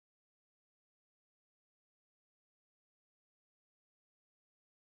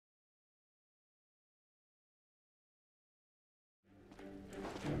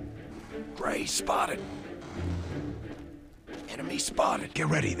Ray spotted. Enemy spotted. Get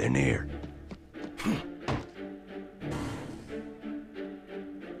ready, they're near.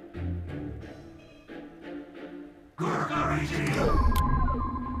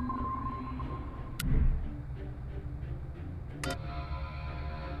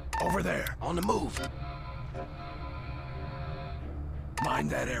 Over there, on the move. Mind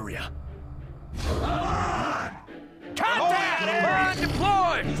that area. Contact! Mine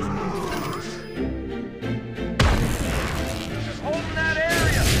deployed! Just holding that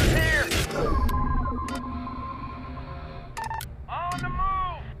area. Here. On the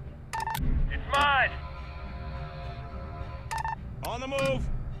move. It's mine. On the move!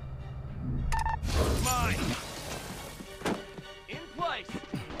 Mine! In place.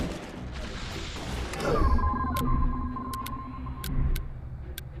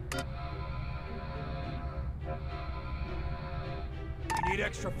 We need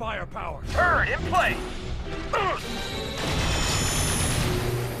extra firepower. Turret in place.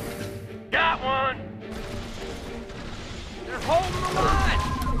 Got one. They're holding the line.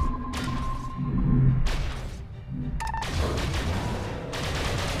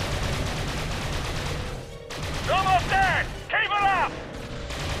 Almost there. Keep it up.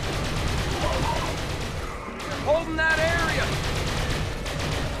 They're holding that area.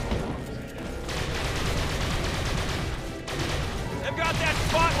 They've got that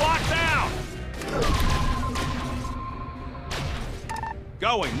spot locked down!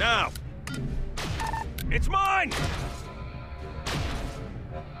 Going now! It's mine!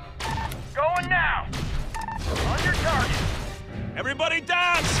 Going now. On your target. Everybody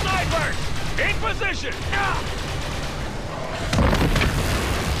down! Snipers! In position!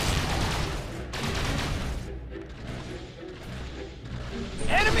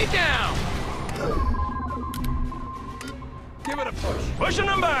 Enemy down. Give it a push. Pushing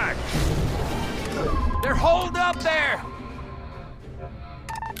them back! They're holed up there.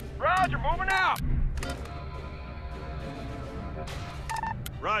 Roger, moving out.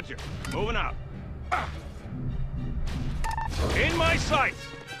 Roger, moving out. In my sights!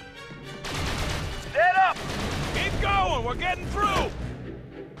 Set up. Keep going, we're getting through!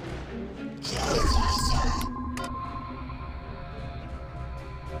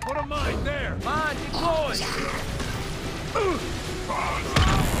 Put a mine there. Mine deployed.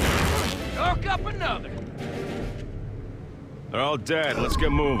 Hook up another. They're all dead, let's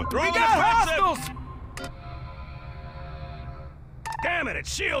get moving. We got hostiles. Damn it,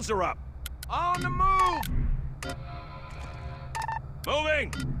 its shields are up! On the move.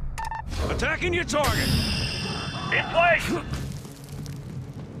 Moving! Attacking your target! In place.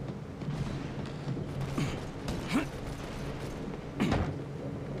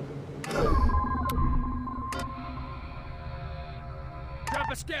 Drop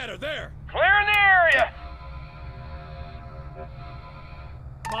a scatter there. Clearing the area.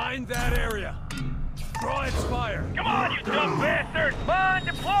 Mind that area. Draw its fire. Come on, you dumb bastard. Mine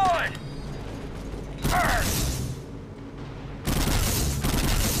deployed. Burn.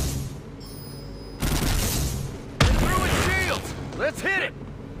 Through its shields. Let's hit it.